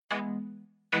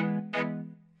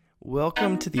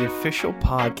Welcome to the official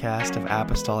podcast of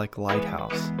Apostolic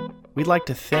Lighthouse. We'd like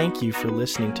to thank you for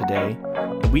listening today,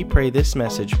 and we pray this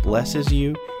message blesses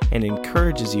you and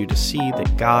encourages you to see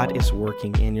that God is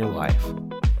working in your life.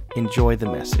 Enjoy the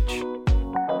message.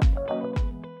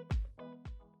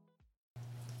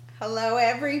 Hello,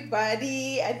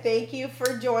 everybody, and thank you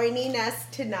for joining us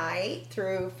tonight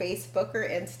through Facebook or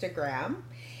Instagram.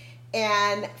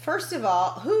 And first of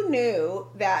all, who knew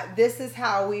that this is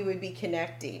how we would be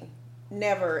connecting?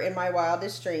 Never in my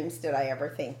wildest dreams did I ever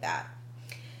think that.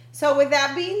 So with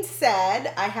that being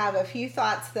said, I have a few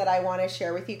thoughts that I want to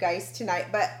share with you guys tonight.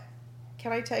 But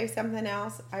can I tell you something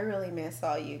else? I really miss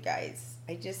all you guys.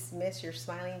 I just miss your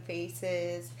smiling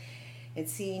faces and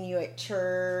seeing you at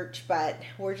church. But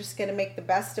we're just going to make the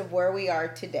best of where we are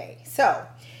today. So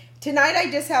tonight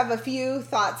I just have a few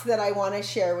thoughts that I want to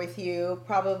share with you.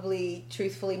 Probably,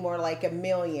 truthfully, more like a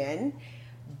million.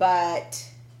 But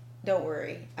don't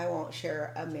worry, I won't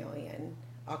share a million.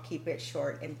 I'll keep it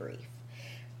short and brief.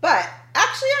 But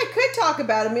actually, I could talk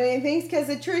about a million things because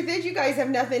the truth is you guys have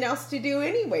nothing else to do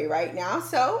anyway right now,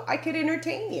 so I could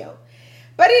entertain you.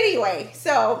 But anyway,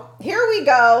 so here we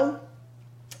go.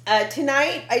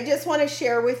 Tonight, I just want to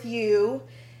share with you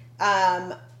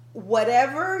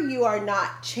whatever you are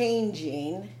not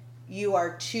changing, you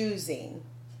are choosing.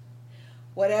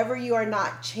 Whatever you are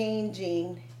not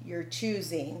changing, you're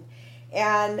choosing.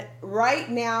 And right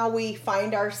now we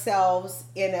find ourselves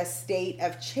in a state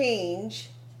of change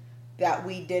that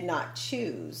we did not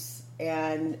choose.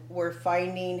 And we're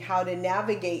finding how to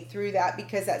navigate through that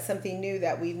because that's something new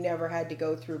that we've never had to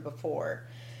go through before.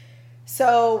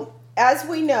 So as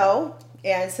we know,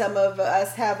 and some of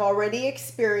us have already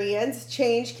experienced,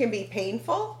 change can be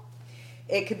painful.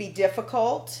 It could be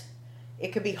difficult.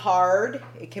 It could be hard.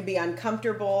 It can be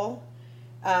uncomfortable.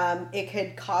 It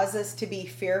could cause us to be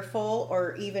fearful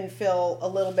or even feel a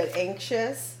little bit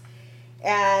anxious.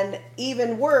 And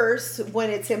even worse,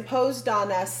 when it's imposed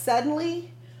on us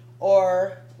suddenly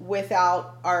or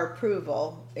without our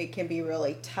approval, it can be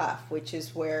really tough, which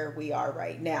is where we are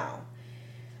right now.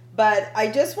 But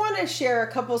I just want to share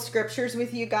a couple scriptures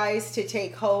with you guys to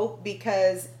take hope,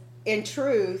 because in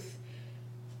truth,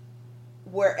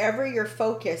 wherever your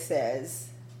focus is,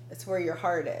 that's where your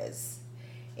heart is.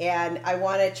 And I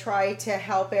want to try to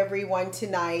help everyone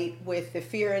tonight with the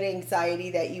fear and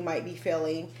anxiety that you might be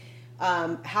feeling,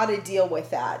 how to deal with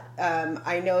that.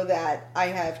 I know that I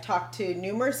have talked to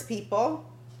numerous people,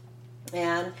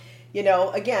 and, you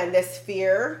know, again, this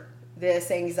fear,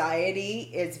 this anxiety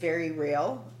is very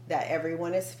real that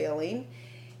everyone is feeling.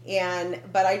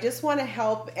 But I just want to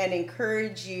help and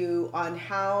encourage you on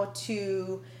how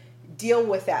to deal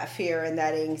with that fear and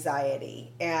that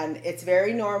anxiety. And it's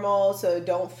very normal, so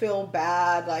don't feel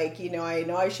bad, like, I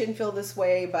know I shouldn't feel this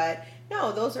way, but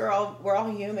no, we're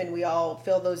all human. We all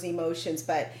feel those emotions,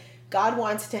 but God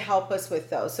wants to help us with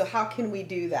those. So how can we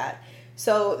do that?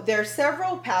 So there's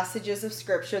several passages of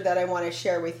scripture that I want to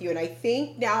share with you. And I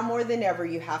think now more than ever,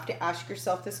 you have to ask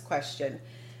yourself this question: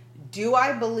 do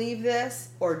I believe this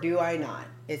or do I not?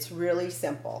 It's really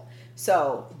simple.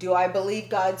 So, do I believe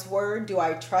God's word? Do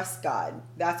I trust God?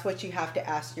 That's what you have to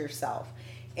ask yourself.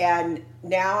 And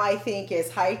now I think it's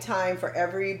high time for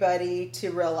everybody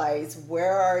to realize,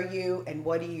 where are you and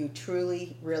what do you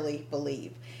truly, really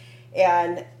believe?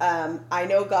 And I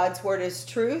know God's word is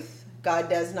truth. God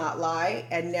does not lie,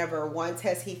 and never once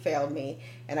has he failed me.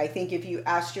 And I think if you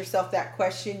asked yourself that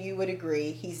question, you would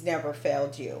agree he's never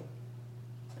failed you.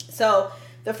 So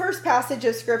the first passage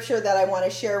of scripture that I want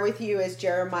to share with you is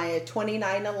Jeremiah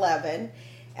 29:11,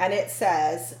 and it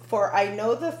says, "For I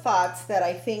know the thoughts that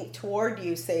I think toward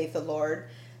you, saith the Lord,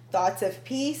 thoughts of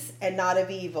peace and not of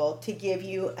evil, to give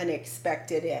you an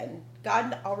expected end."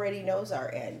 God already knows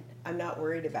our end. I'm not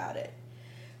worried about it.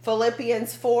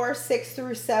 Philippians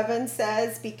 4:6-7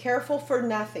 says, "Be careful for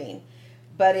nothing,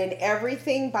 but in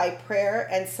everything by prayer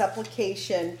and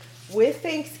supplication with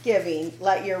thanksgiving,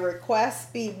 let your requests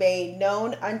be made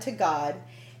known unto God,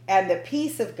 and the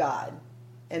peace of God,"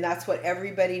 and that's what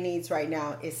everybody needs right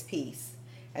now, is peace.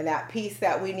 And that peace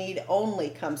that we need only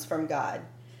comes from God,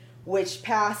 "which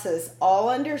passes all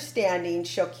understanding,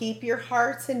 shall keep your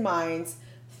hearts and minds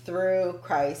through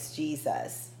Christ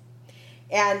Jesus."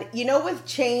 And with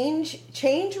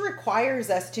change requires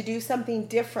us to do something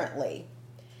differently.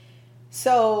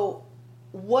 So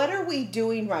what are we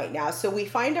doing right now? So we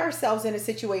find ourselves in a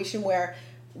situation where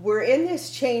we're in this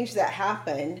change that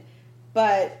happened,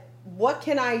 but what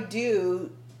can I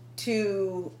do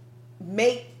to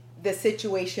make the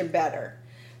situation better?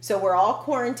 So we're all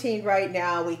quarantined right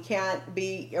now. We can't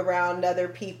be around other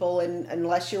people, and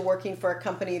unless you're working for a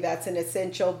company that's an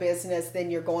essential business, then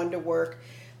you're going to work.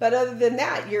 But other than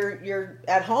that, you're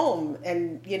at home,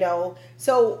 and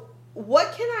so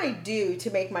what can I do to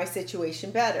make my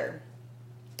situation better?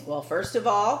 Well, first of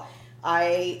all,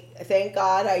 I thank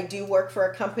God I do work for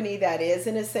a company that is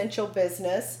an essential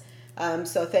business.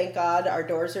 So thank God our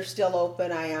doors are still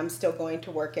open. I am still going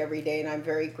to work every day, and I'm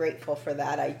very grateful for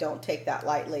that. I don't take that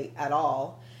lightly at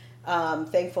all.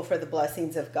 Thankful for the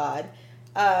blessings of God.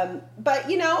 But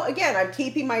again, I'm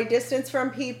keeping my distance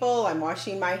from people. I'm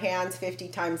washing my hands 50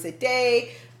 times a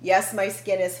day. Yes, my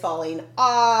skin is falling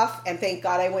off, and thank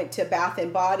God I went to Bath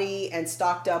and Body and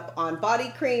stocked up on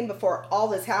body cream before all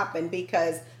this happened,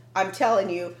 because I'm telling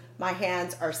you, my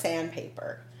hands are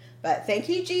sandpaper. But thank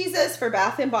you, Jesus, for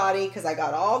Bath and Body, because I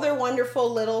got all their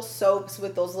wonderful little soaps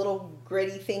with those little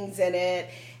gritty things in it.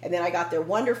 And then I got their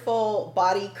wonderful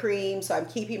body cream, so I'm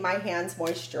keeping my hands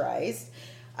moisturized.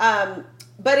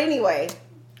 But anyway,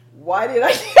 why did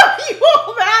I tell you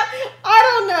all that?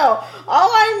 I don't know. All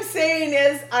I'm saying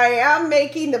is I am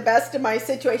making the best of my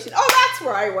situation. Oh, that's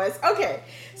where I was. Okay.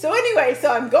 So anyway,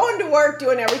 so I'm going to work,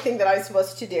 doing everything that I'm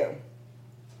supposed to do.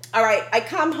 All right, I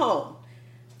come home.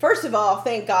 First of all,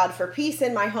 thank God for peace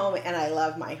in my home, and I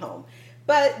love my home.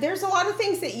 But there's a lot of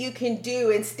things that you can do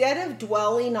instead of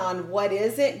dwelling on what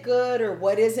isn't good or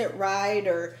what isn't right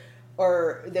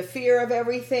or the fear of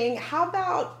everything. How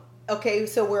about, okay,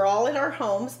 so we're all in our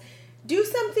homes. Do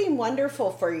something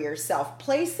wonderful for yourself.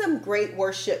 Play some great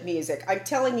worship music. I'm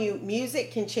telling you,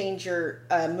 music can change your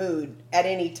mood at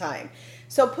any time.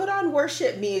 So put on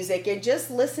worship music and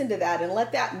just listen to that and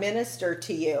let that minister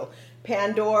to you.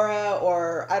 Pandora,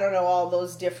 or I don't know, all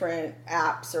those different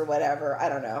apps or whatever. I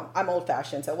don't know. I'm old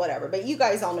fashioned, so whatever. But you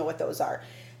guys all know what those are.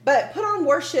 But put on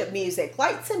worship music.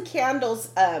 Light some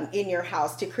candles in your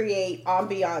house to create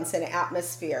ambiance and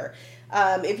atmosphere.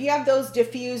 If you have those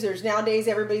diffusers, nowadays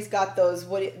everybody's got those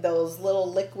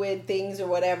little liquid things or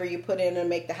whatever you put in and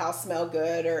make the house smell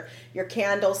good, or your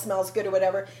candle smells good or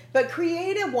whatever. But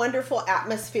create a wonderful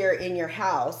atmosphere in your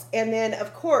house. And then,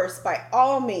 of course, by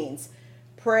all means,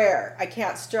 prayer. I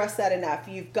can't stress that enough.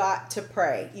 You've got to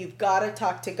pray. You've got to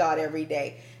talk to God every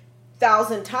day,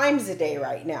 1,000 times a day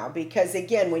right now. Because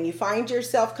again, when you find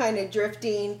yourself kind of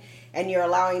drifting and you're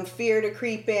allowing fear to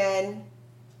creep in,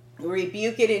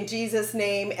 rebuke it in Jesus'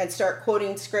 name and start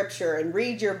quoting scripture and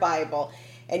read your Bible.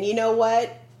 And you know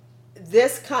what?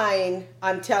 This kind,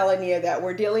 I'm telling you, that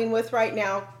we're dealing with right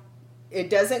now,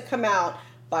 it doesn't come out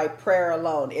by prayer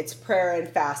alone. It's prayer and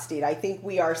fasting. I think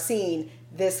we are seeing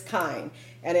this kind.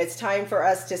 And it's time for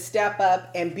us to step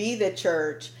up and be the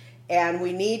church. And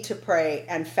we need to pray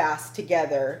and fast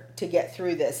together to get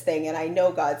through this thing. And I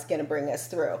know God's going to bring us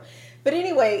through. But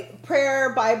anyway,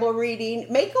 prayer, Bible reading,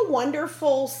 make a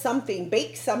wonderful something,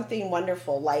 bake something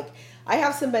wonderful. Like I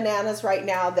have some bananas right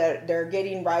now that they're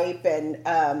getting ripe. And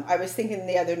I was thinking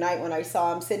the other night when I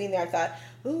saw them sitting there, I thought,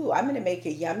 ooh, I'm going to make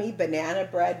a yummy banana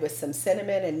bread with some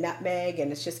cinnamon and nutmeg,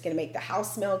 and it's just going to make the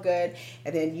house smell good.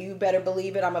 And then you better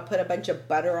believe it, I'm going to put a bunch of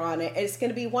butter on it, and it's going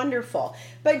to be wonderful.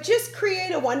 But just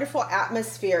create a wonderful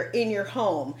atmosphere in your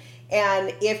home.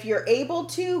 And if you're able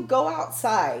to, go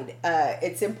outside.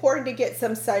 It's important to get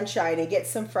some sunshine and get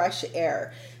some fresh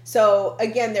air. So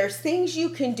again, there's things you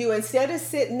can do instead of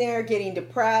sitting there getting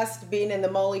depressed, being in the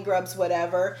molly grubs,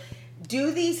 whatever.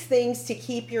 Do these things to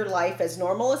keep your life as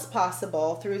normal as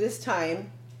possible through this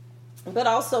time, but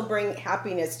also bring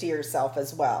happiness to yourself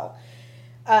as well.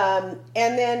 And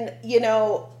then,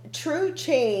 true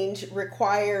change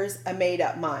requires a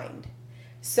made-up mind.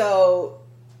 So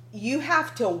you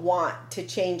have to want to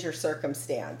change your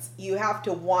circumstance. You have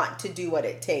to want to do what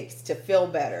it takes to feel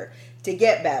better, to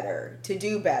get better, to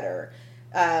do better.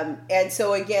 And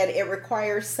so again, it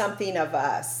requires something of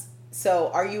us.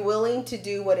 So are you willing to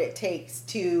do what it takes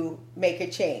to make a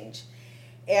change?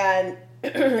 And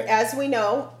as we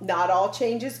know, not all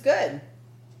change is good.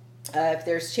 If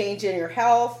there's change in your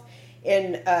health,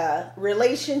 in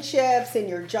relationships, in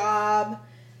your job,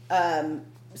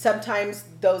 sometimes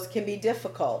those can be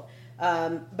difficult.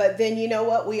 But then you know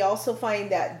what? We also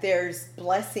find that there's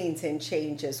blessings in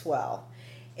change as well.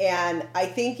 And I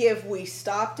think if we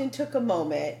stopped and took a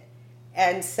moment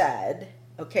and said,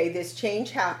 okay, this change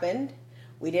happened.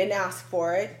 We didn't ask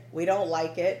for it. We don't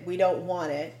like it. We don't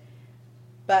want it.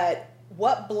 But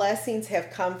what blessings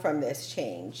have come from this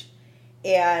change?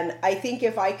 And I think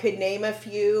if I could name a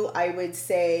few, I would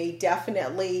say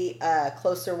definitely a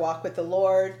closer walk with the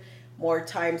Lord, more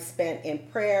time spent in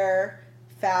prayer,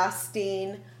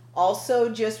 fasting, also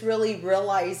just really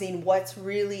realizing what's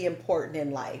really important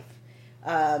in life.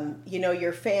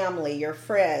 Your family, your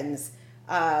friends,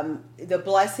 the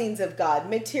blessings of God.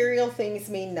 Material things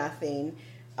mean nothing.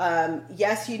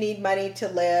 Yes, you need money to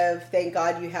live. Thank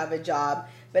God you have a job.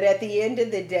 But at the end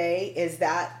of the day, is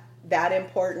that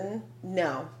important?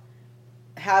 No.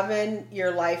 Having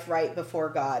your life right before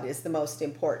God is the most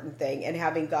important thing, and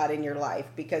having God in your life,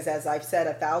 because as I've said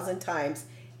 1,000 times,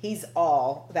 He's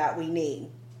all that we need.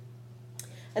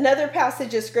 Another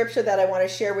passage of scripture that I want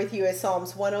to share with you is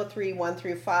Psalms 103, 1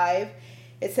 through 5.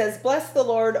 It says, "Bless the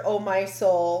Lord, O my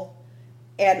soul,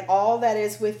 and all that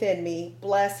is within me,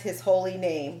 bless His holy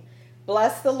name.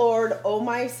 Bless the Lord, O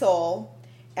my soul,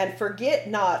 and forget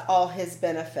not all His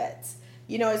benefits."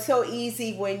 You know, it's so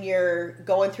easy when you're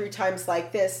going through times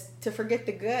like this to forget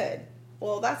the good.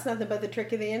 Well, that's nothing but the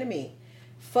trick of the enemy.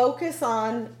 Focus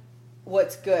on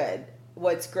what's good,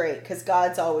 what's great, because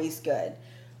God's always good.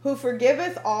 "Who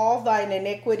forgiveth all thine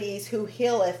iniquities, who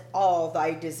healeth all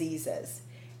thy diseases."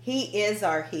 He is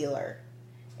our healer,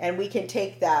 and we can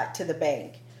take that to the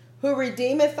bank. "Who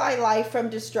redeemeth thy life from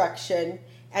destruction,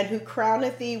 and who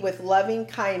crowneth thee with loving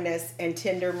kindness and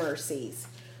tender mercies.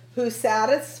 Who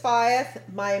satisfieth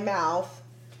my mouth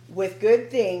with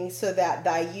good things, so that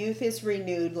thy youth is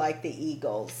renewed like the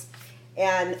eagles."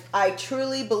 And I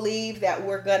truly believe that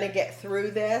we're going to get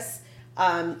through this.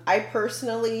 I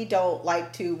personally don't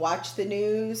like to watch the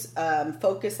news,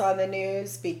 focus on the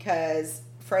news, because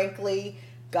frankly,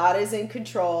 God is in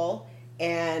control,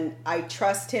 and I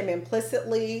trust Him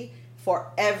implicitly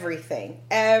for everything.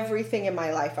 Everything in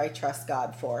my life I trust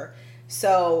God for.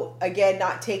 So again,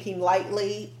 not taking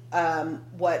lightly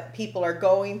what people are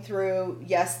going through.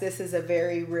 Yes, this is a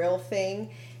very real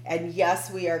thing. And yes,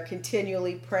 we are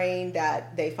continually praying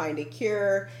that they find a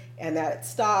cure and that it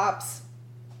stops.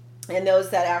 And those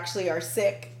that actually are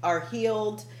sick are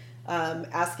healed,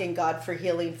 asking God for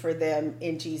healing for them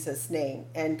in Jesus' name,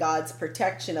 and God's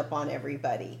protection upon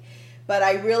everybody. But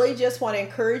I really just want to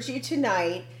encourage you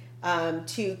tonight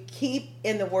to keep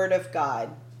in the Word of God.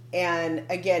 And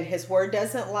again, His Word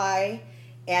doesn't lie,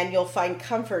 and you'll find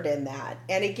comfort in that.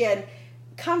 And again,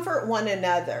 comfort one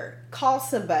another. Call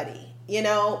somebody. You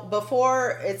know,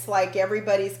 before it's like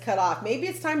everybody's cut off. Maybe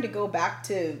it's time to go back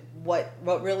to what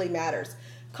really matters.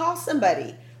 Call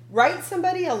somebody. Write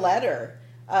somebody a letter.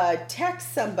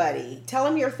 Text somebody. Tell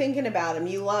them you're thinking about them.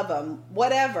 You love them.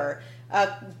 Whatever.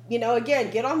 Again,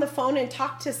 get on the phone and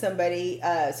talk to somebody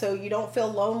so you don't feel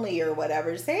lonely or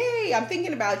whatever. Just say, "Hey, I'm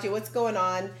thinking about you. What's going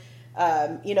on?"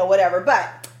 Whatever.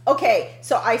 But, okay,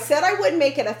 so I said I wouldn't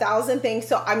make it 1,000 things,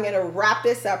 so I'm going to wrap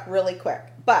this up really quick.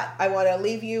 But I want to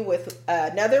leave you with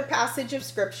another passage of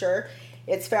scripture.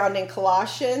 It's found in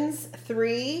Colossians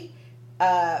 3,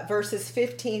 verses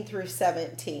 15 through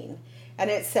 17.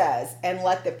 And it says, "And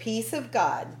let the peace of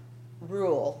God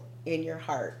rule in your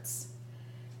hearts,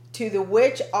 to the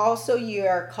which also ye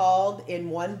are called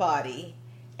in one body,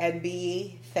 and be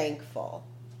ye thankful."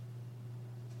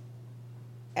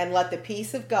 And let the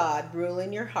peace of God rule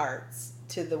in your hearts,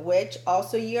 to the which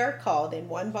also ye are called in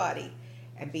one body,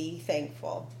 and be ye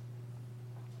thankful.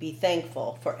 Be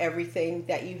thankful for everything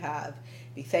that you have.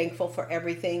 Be thankful for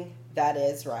everything that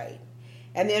is right.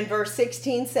 And then verse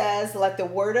 16 says, "Let the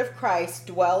word of Christ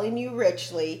dwell in you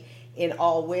richly, in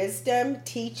all wisdom,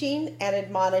 teaching and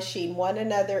admonishing one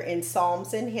another in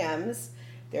psalms and hymns."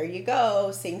 There you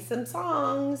go. Sing some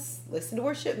songs. Listen to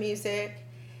worship music.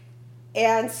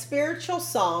 "And spiritual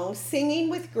songs, singing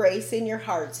with grace in your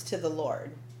hearts to the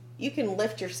Lord." You can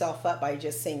lift yourself up by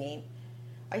just singing.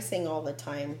 I sing all the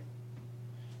time.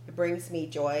 It brings me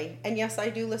joy. And yes, I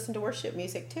do listen to worship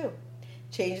music too.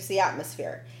 Changes the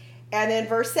atmosphere. And then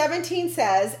verse 17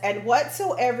 says, "And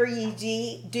whatsoever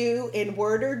ye do in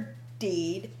word or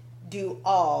deed, do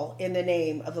all in the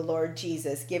name of the Lord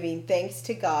Jesus, giving thanks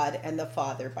to God and the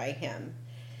Father by Him."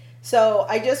 So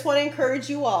I just want to encourage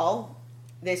you all.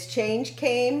 This change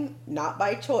came not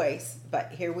by choice,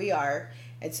 but here we are.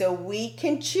 And so we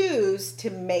can choose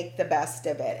to make the best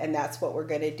of it. And that's what we're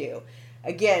going to do.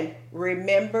 Again,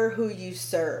 remember who you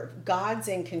serve. God's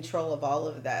in control of all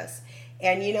of this.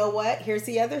 And you know what? Here's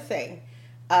the other thing.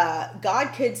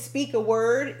 God could speak a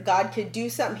word. God could do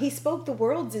something. He spoke the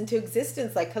worlds into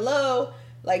existence. Like, hello.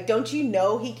 Like, don't you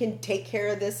know He can take care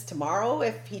of this tomorrow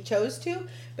if He chose to?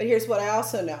 But here's what I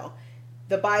also know.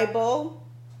 The Bible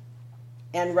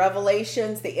and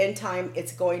Revelations, the end time,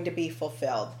 it's going to be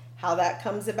fulfilled. How that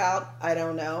comes about, I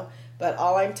don't know. But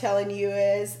all I'm telling you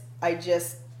is, I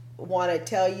just want to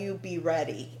tell you, be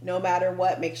ready. No matter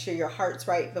what, make sure your heart's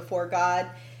right before God,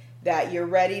 that you're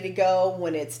ready to go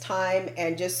when it's time.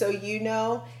 And just so you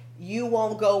know, you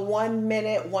won't go 1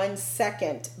 minute, 1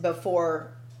 second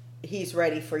before He's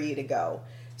ready for you to go.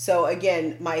 So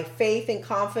again, my faith and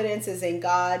confidence is in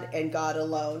God and God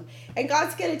alone. And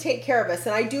God's going to take care of us.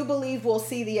 And I do believe we'll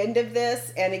see the end of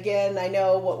this. And again, I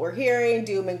know what we're hearing,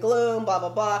 doom and gloom, blah, blah,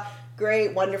 blah.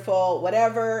 Great, wonderful,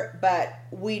 whatever. But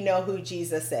we know who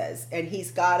Jesus is. And he's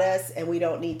got us and we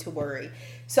don't need to worry.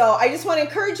 So I just want to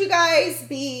encourage you guys,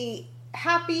 be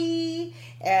happy.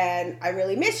 And I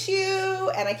really miss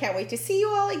you. And I can't wait to see you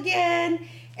all again.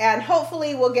 And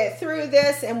hopefully we'll get through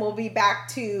this and we'll be back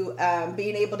to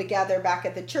being able to gather back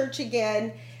at the church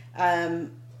again. I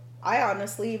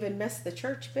honestly even miss the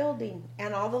church building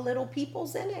and all the little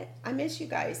peoples in it. I miss you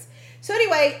guys. So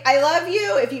anyway, I love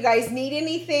you. If you guys need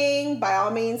anything, by all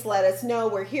means, let us know.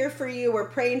 We're here for you. We're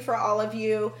praying for all of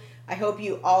you. I hope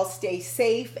you all stay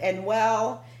safe and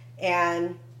well.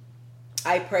 And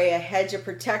I pray a hedge of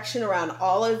protection around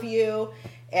all of you.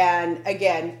 And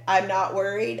again, I'm not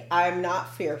worried. I'm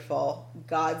not fearful.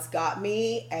 God's got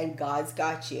me and God's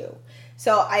got you.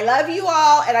 So I love you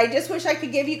all. And I just wish I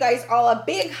could give you guys all a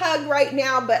big hug right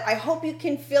now, but I hope you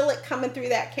can feel it coming through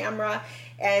that camera.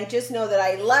 And just know that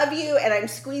I love you and I'm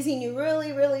squeezing you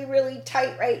really, really, really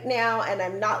tight right now. And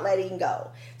I'm not letting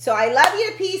go. So I love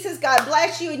you to pieces. God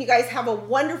bless you. And you guys have a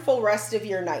wonderful rest of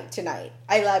your night tonight.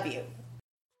 I love you.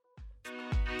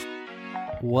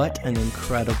 What an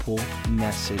incredible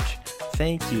message.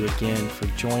 Thank you again for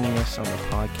joining us on the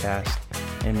podcast,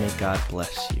 and may God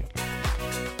bless you.